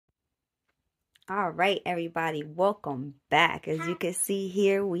All right, everybody, welcome back. As you can see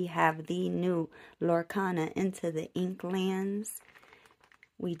here, we have the new Lorcana Into the Inklands.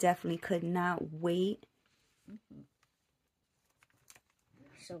 We definitely could not wait.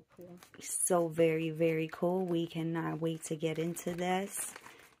 So cool. So very, very cool. We cannot wait to get into this.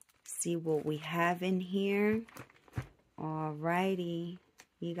 See what we have in here. All righty.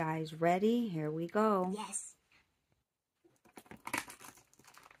 You guys ready? Here we go. Yes.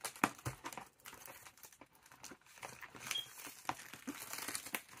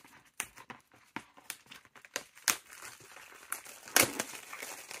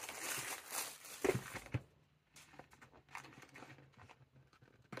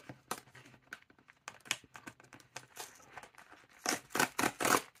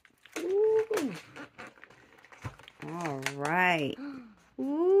 Ooh. All right.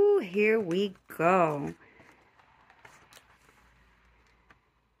 Ooh, here we go.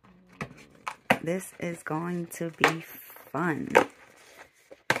 This is going to be fun.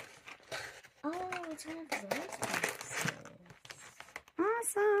 Oh, it's one of those boxes.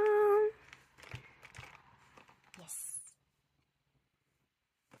 Awesome. Yes.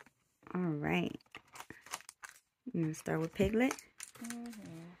 All right. I'm going to start with Piglet.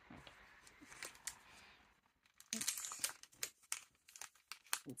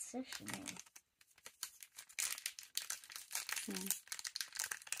 It's so shiny.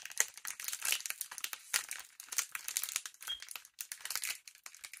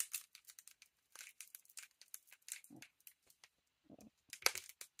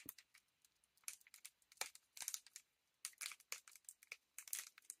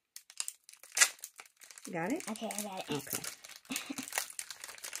 Got it? Okay, I got it. Okay.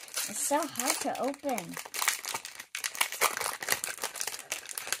 It's so hard to open.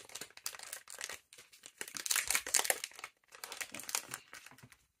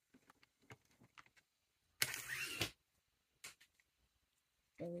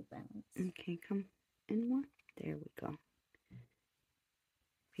 Billy Bones. Okay, come in more. There we go.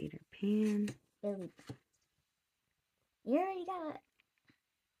 Peter Pan. Billy Bones. You already got it.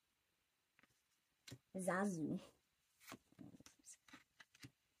 Zazu.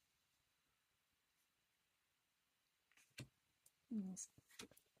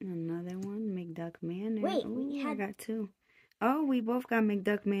 Another one, McDuck Manor. Wait, ooh, I got two. Oh, we both got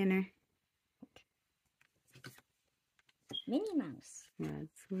McDuck Manor. Minnie Mouse.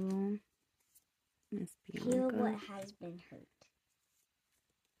 Razzle. Miss Heal Bianca. what has been hurt.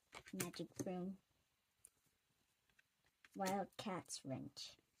 Magic Broom. Wildcat's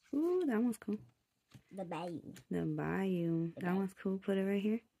Wrench. Ooh, that one's cool. The Bayou. The Bayou. That one's cool. Put it right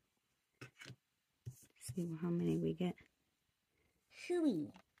here. See how many we get.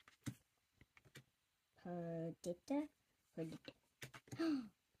 Huey. Predictor.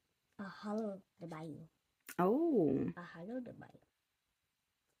 A Hollow the Bayou. Oh. A Hollow the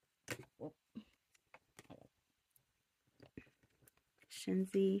Bayou. Whoop.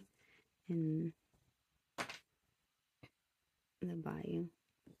 Shenzi and the Bayou.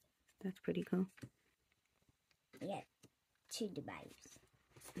 That's pretty cool. We got two the Bayous.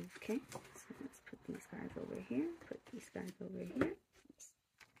 Okay, so let's put these guys over here. Put these guys over here.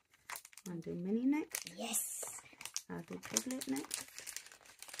 Want to do Minnie next? Yes. I'll do Piglet next.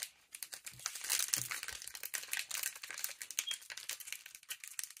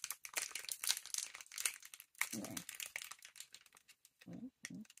 Yeah.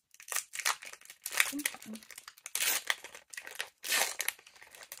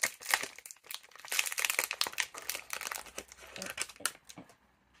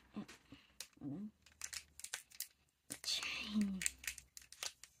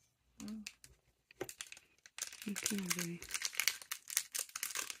 Okay, over here.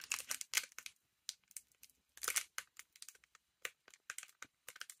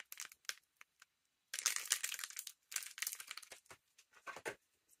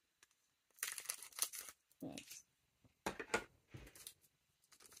 Yes.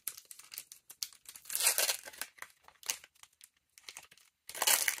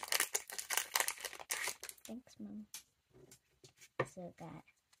 Thanks, Mom. So got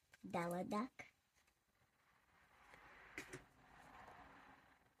Della Duck.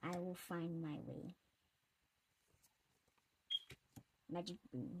 I will find my way. Magic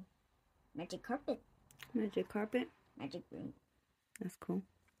Broom. Magic Carpet. Magic Carpet. Magic Broom. That's cool.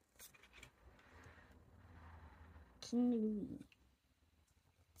 King Louie.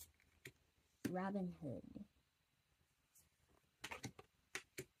 Robin Hood.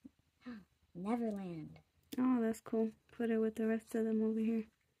 Neverland. Oh, that's cool. Put it with the rest of them over here.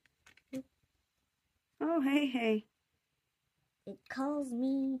 Oh, hey, hey. It calls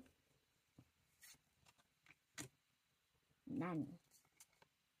me Nani.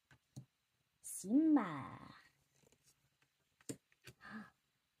 Simba.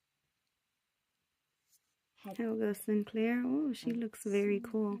 Helga Sinclair. Oh, she looks very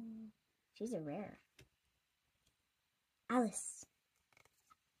cool. She's a rare. Alice.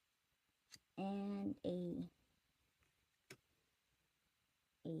 And a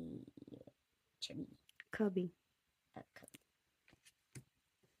chubby. Cubby. A cubby.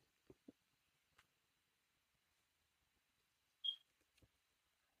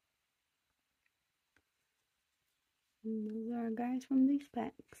 And those are our guys from these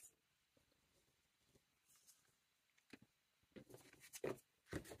packs.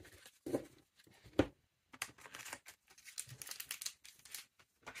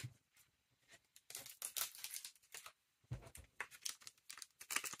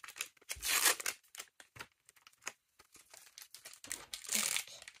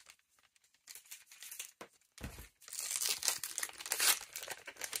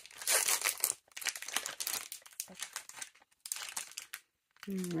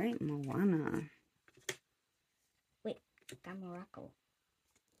 All right, Moana. Wait, got Morocco.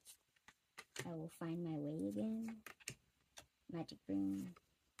 I will find my way again. Magic Broom.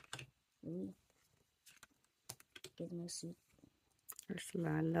 Louis. Gizmo Suit.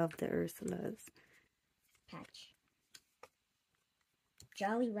 Ursula. I love the Ursulas. Patch.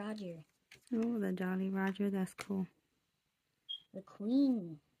 Jolly Roger. Oh, the Jolly Roger. That's cool. The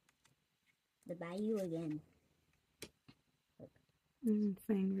Queen. The Bayou again.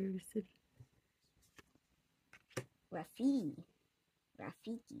 Fang River City. Rafiki.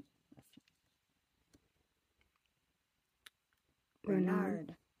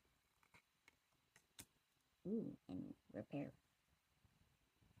 Bernard. Ooh, and Repair.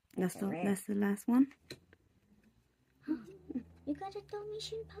 That's the last one. You got a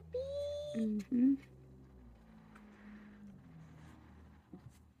Dalmatian puppy. Mm-hmm.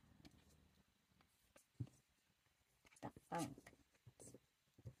 The funk.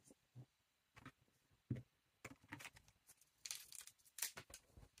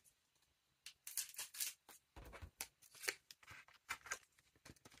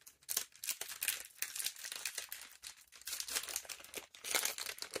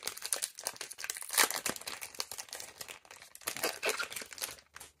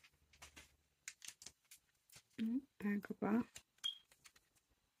 Agrabah.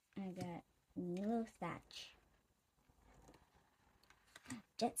 I got Milo Thatch.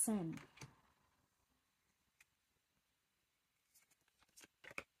 Jetson.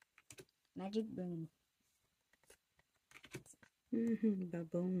 Magic Broom.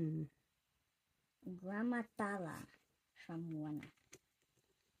 Baboon. Gramatala from Moana.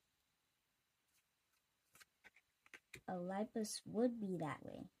 Olympus would be that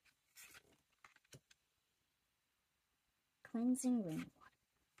way. Cleansing rainwater.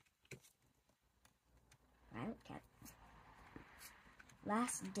 Wildcat.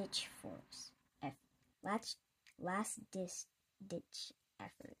 Last ditch force. Last ditch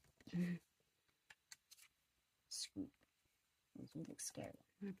effort. Scoop. He looks scary.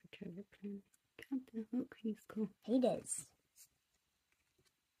 Captain Hook, he's cool. Hades.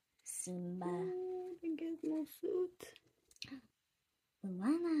 Simba. Oh, the Gizmo suit.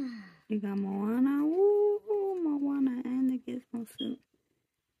 Moana. You got Moana. Ooh, Moana and the Gizmo suit.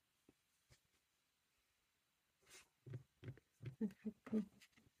 Cool.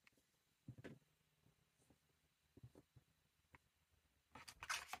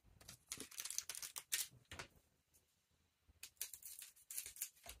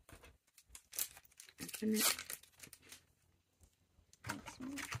 Open it.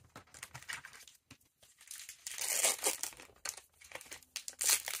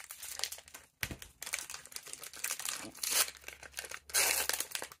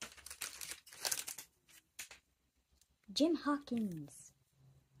 Jim Hawkins.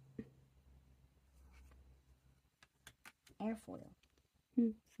 Airfoil.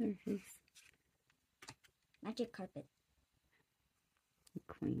 Surface. Magic Carpet.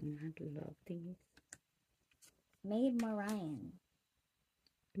 Queen, I love these. Maid Marian.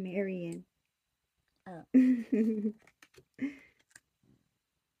 Marion. Oh.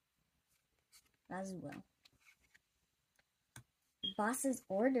 Roswell. Boss's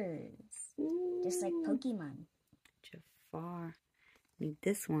Orders. Ooh. Just like Pokemon. Jafar. Need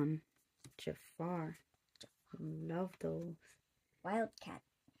this one. Jafar. Love those. Wildcat.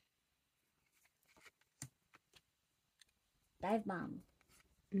 Dive Bomb.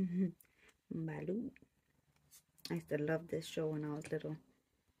 Baloo. I used to love this show when I was little.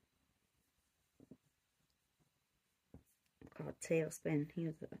 Called Tailspin. He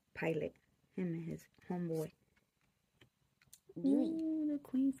was a pilot. Him and his homeboy. Ooh, the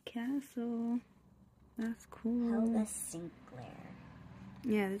Queen's Castle. That's cool. Helga Sinclair.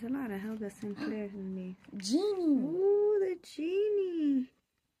 Yeah, there's a lot of Helga Sinclairs in these. Genie. Ooh, the genie.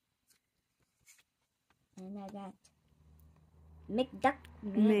 And I got McDuck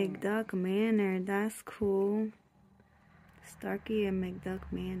Manor. McDuck Manor. That's cool. Starkey and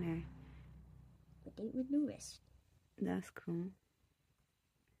McDuck Manor. But they with the wrist. That's cool.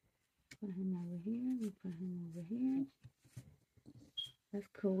 Put him over here. We put him over here. That's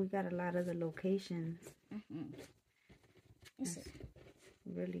cool. We got a lot of the locations. This is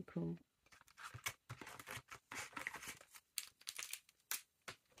really cool.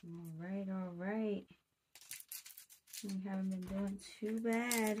 All right. We haven't been doing too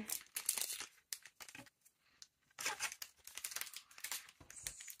bad.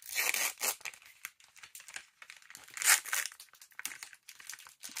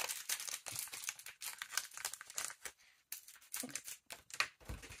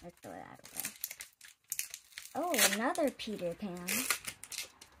 Let's throw that away. Oh, another Peter Pan.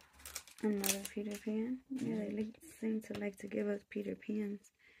 Another Peter Pan? Yeah, they seem to like to give us Peter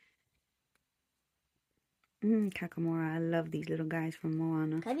Pans. Kakamora. I love these little guys from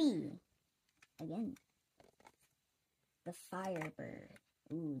Moana. Cubby. Again. The Firebird.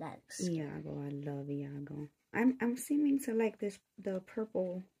 Ooh, that's Iago. I love Iago. I'm seeming to like the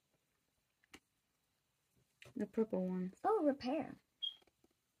purple ones. Oh, Repair.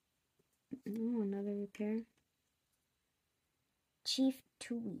 Oh, another Repair. Chief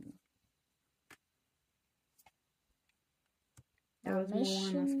Tui. That was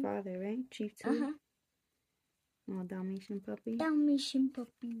Moana's father, right? Chief Tui. Oh, Dalmatian puppy. Dalmatian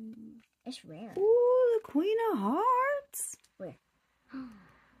puppy. It's rare. Ooh, the Queen of Hearts. Where?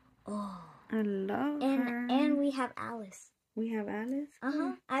 Oh. I love her. And we have Alice. We have Alice?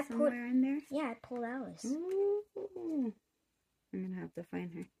 I somewhere in there? Yeah, I pulled Alice. Ooh. I'm going to have to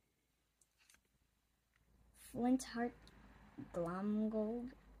find her. Flintheart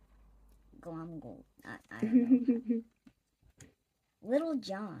Glomgold. I don't know. Little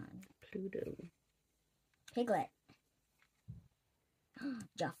John. Pluto. Piglet.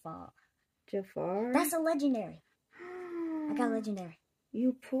 Jafar. Jafar? That's a legendary. I got legendary.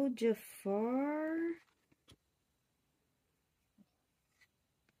 You pulled Jafar?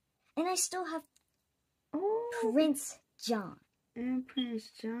 And I still have Oh. Prince John. And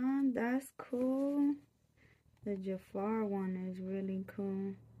Prince John, that's cool. The Jafar one is really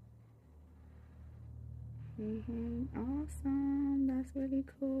cool. Hey, awesome. That's really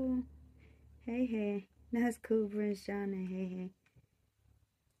cool. Hey. That's cool, Prince John and hey.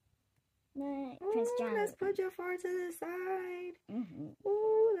 Prince John. Let's put Jafar to the side.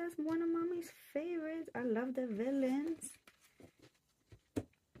 Oh, that's one of Mommy's favorites. I love the villains.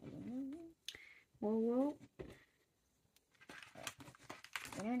 Whoa.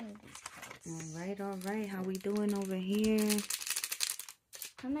 We don't need these cards. All right. How we doing over here?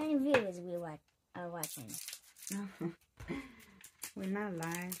 How many viewers are watching? We're not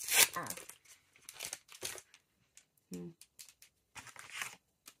live. Oh.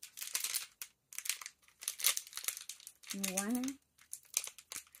 Moana.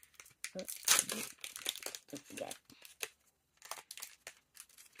 Forget.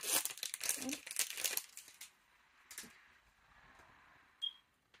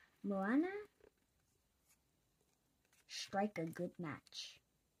 Moana. Strike a good match.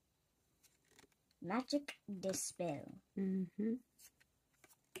 Magic Dispel.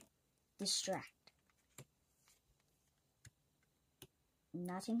 Distract.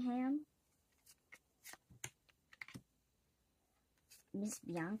 Nottingham. Miss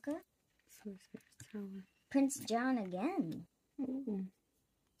Bianca. Prince John again. Ooh.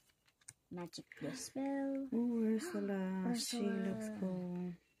 Magic Dispel. Ooh, Ursula. She looks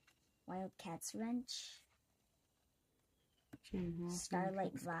cool. Wildcat's Wrench.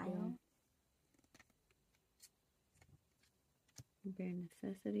 Starlight Vial. Cool. Bare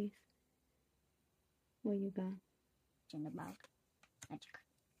Necessities. What you got? Jinnabog. Magic.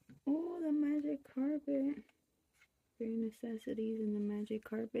 Oh, the magic carpet. Bare Necessities and the magic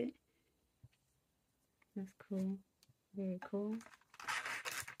carpet. That's cool. Very cool.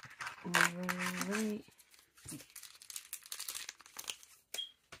 Alright.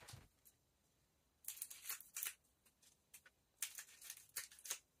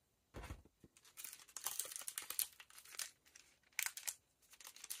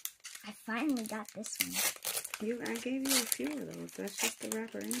 I finally got this one. I gave you a few of those. That's just the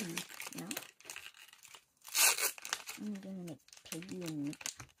wrapper in there. No? I'm gonna make Piggy and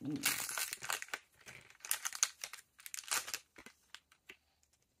Minnie.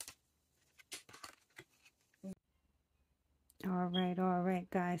 All right,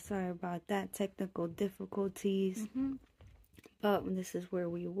 guys. Sorry about that. Technical difficulties. But this is where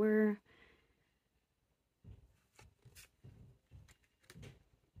we were.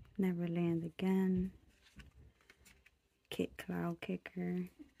 Neverland again. Kick Cloud Kicker.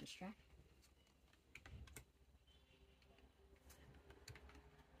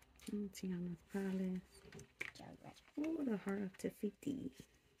 Tiana's Palace. Oh, the Heart of Tafiti.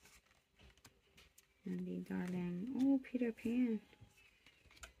 Andy Darling. Oh, Peter Pan.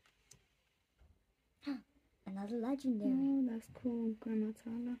 Another legendary. Oh, that's cool. Grandma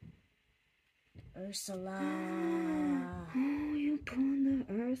Tala. Ursula. Oh, you pulled the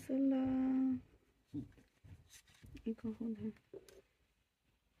Ursula. You can hold her.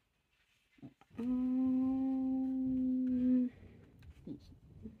 Let's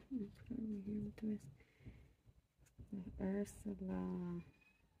go over here with this. The Ursula.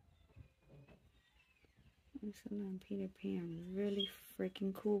 Ursula and Peter Pan. Really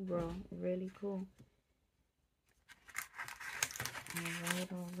freaking cool, bro. Really cool.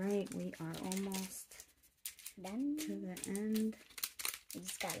 All right. We are almost Done to the end. We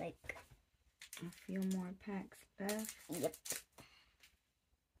just got like a few more packs left. Yep.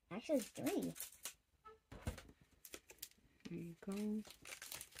 Actually, 3. There you go.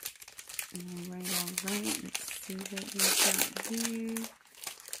 All right. Let's see what we got here.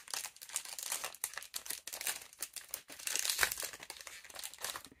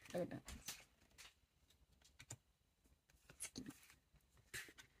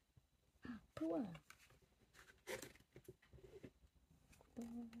 Pua.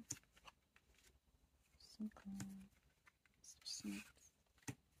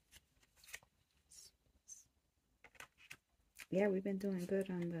 Yeah, we've been doing good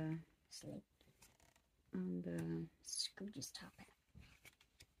on the Scrooge's top hat.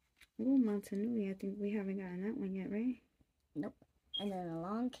 Oh, Montanui. I think we haven't gotten that one yet, right? Nope. And then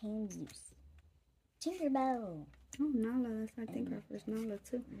along came Zeus. Tinkerbell. Oh, Nala. That's I think our first Nala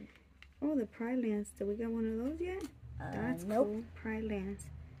too. Oh, the Pride Lands. Did we get one of those yet? That's nope. cool. Pride Lands.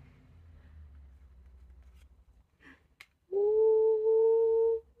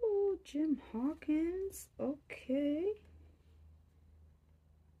 Ooh, Jim Hawkins. Okay.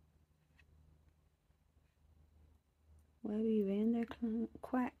 Webby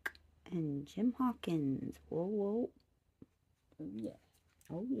Vanderquack and Jim Hawkins. Whoa. Yeah.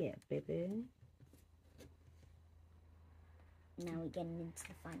 Oh, yeah, baby. Now we're getting into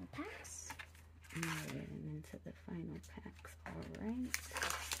the final packs. Now we're getting into the final packs. All right.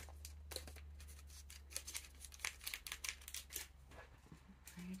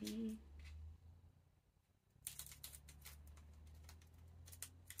 Alrighty.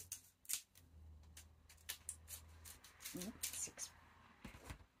 Yep, 6.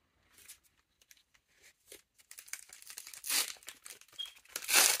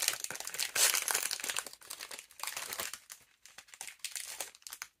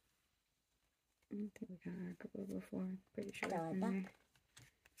 I don't think we got our couple before. Pretty sure Dollar it's in Duck.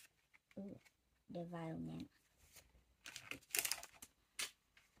 there. Ooh, the Violin.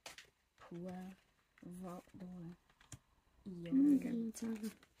 Pua, Vault Door,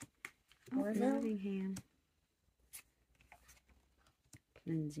 Orville. Nottingham.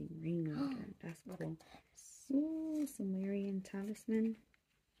 Cleansing Ring Order. That's cool. Ooh, Sumerian Talisman.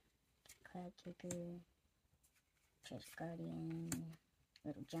 Cloud Kicker, Treasure Guardian,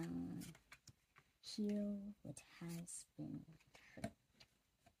 Little John, Heal, which has been hurt.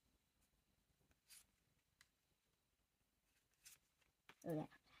 Oh, yeah.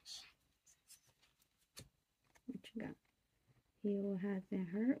 What you got? Heal has been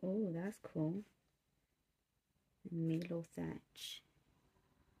hurt. Oh, that's cool. Milo Thatch.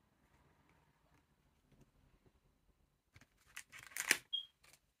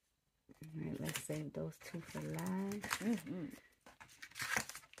 Alright, let's save those 2 for last.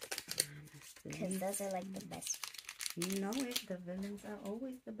 Because those are like the best. You know it. The villains are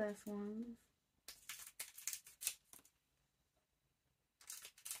always the best ones.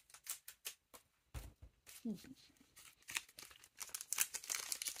 I just.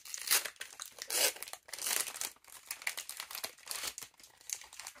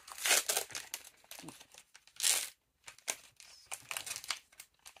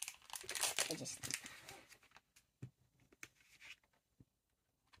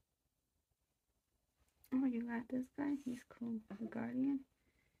 Oh, you got this guy? He's cool. The Guardian.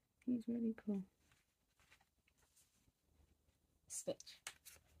 He's really cool. Stitch.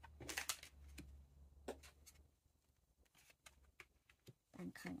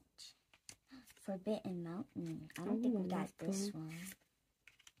 And Carnage. Forbidden Mountain. I don't think we got this one.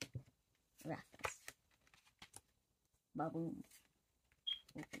 Raffles. Baboon.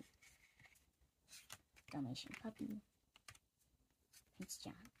 Open. Dalmatian puppy. Prince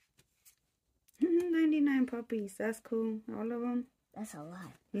John. 99 puppies. That's cool. All of them. That's a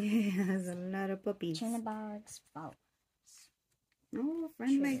lot. Yeah, that's a lot of puppies. Chinabogs. Fowl. Oh, a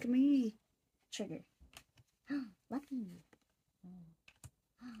friend Trigger. like me. Trigger. Lucky.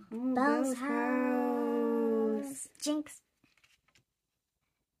 Oh, Bell's Bell's house. Jinx.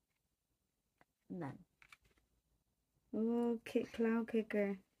 None. Oh, cloud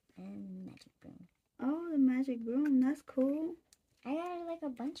kicker. And magic broom. Oh, the magic broom. That's cool. I got it like a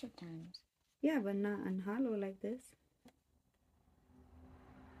bunch of times. Yeah, but not on hollow like this.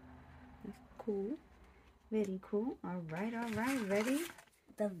 That's cool. Very cool. All right. Ready?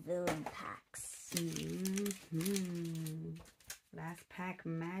 The villain packs. Last pack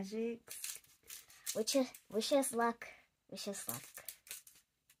magics. Wish us luck. Wish us luck.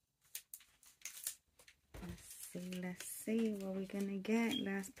 Let's see what we're gonna get.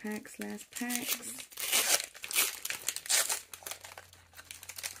 Last packs.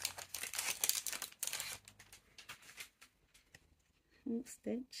 Oh,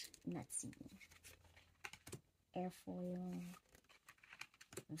 Stitch. Nutsy. Airfoil.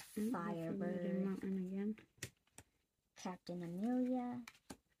 Familiar Firebird. Mountain again. Captain Amelia.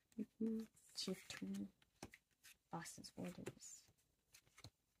 Chief Tweed. Boston's Orders.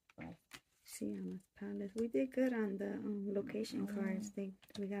 Sienna's Palace. We did good on the location cards.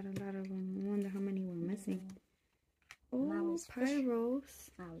 We got a lot of them. I wonder how many we're missing. Oh, Maui's Pyros.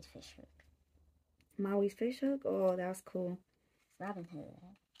 Maui's Fishhook. Maui's Fishhook. Oh, that's cool. Robin Hood.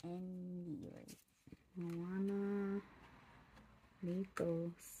 And Leroy. Moana.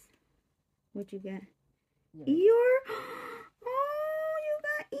 Mythos. What'd you get? Eeyore. Eeyore. Oh, you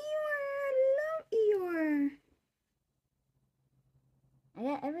got Eeyore. I love Eeyore. I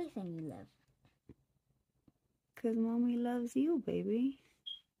got everything you love. 'Cause mommy loves you, baby.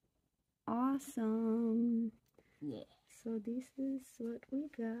 Awesome. Yeah. So this is what we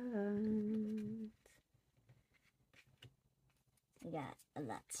got. We got a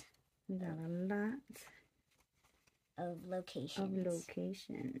lot. We got a lot of locations.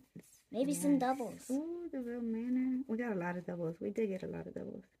 Maybe Yes. some doubles. Ooh, the real manor. We got a lot of doubles. We did get a lot of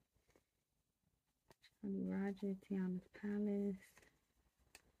doubles. Johnny Roger, Tiana's Palace.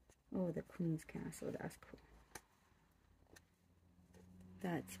 Oh, the Queen's Castle. That's cool.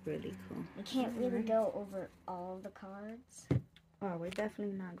 That's really cool. We can't really go over all the cards. Oh, we're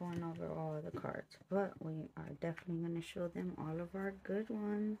definitely not going over all of the cards, but we are definitely going to show them all of our good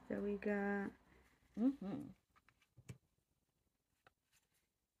ones that we got.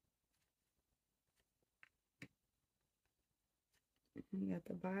 We got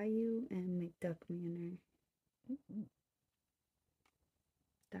the Bayou and McDuck Manor.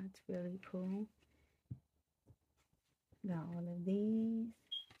 That's really cool. Got all of these.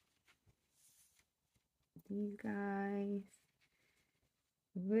 These guys.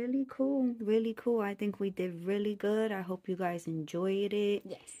 Really cool. Really cool. I think we did really good. I hope you guys enjoyed it.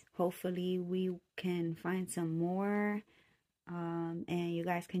 Yes. Hopefully we can find some more. And you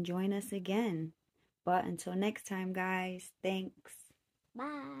guys can join us again. But until next time, guys, thanks.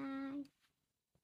 Bye.